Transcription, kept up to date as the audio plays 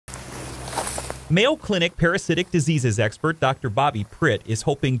Mayo Clinic parasitic diseases expert Dr. Bobbi Pritt is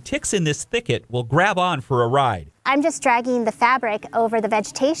hoping ticks in this thicket will grab on for a ride. I'm just dragging the fabric over the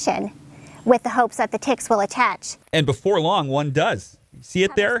vegetation with the hopes that the ticks will attach. And before long, one does. See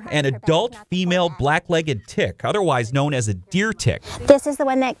it there? An adult female black-legged tick, otherwise known as a deer tick. This is the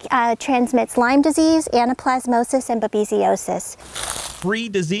one that transmits Lyme disease, anaplasmosis, and babesiosis. 3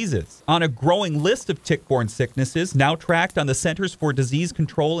 diseases on a growing list of tick-borne sicknesses now tracked on the Centers for Disease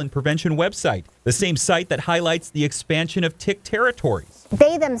Control and Prevention website, the same site that highlights the expansion of tick territories.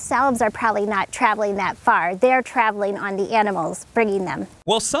 They themselves are probably not traveling that far. They're traveling on the animals, bringing them.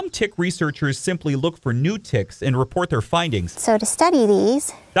 Well, some tick researchers simply look for new ticks and report their findings. So to study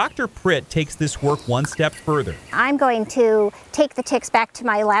these, Dr. Pritt takes this work one step further. I'm going to take the ticks back to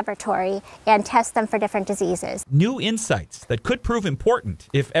my laboratory and test them for different diseases. New insights that could prove important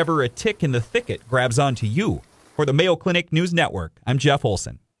if ever a tick in the thicket grabs onto you. For the Mayo Clinic News Network, I'm Jeff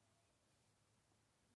Olsen.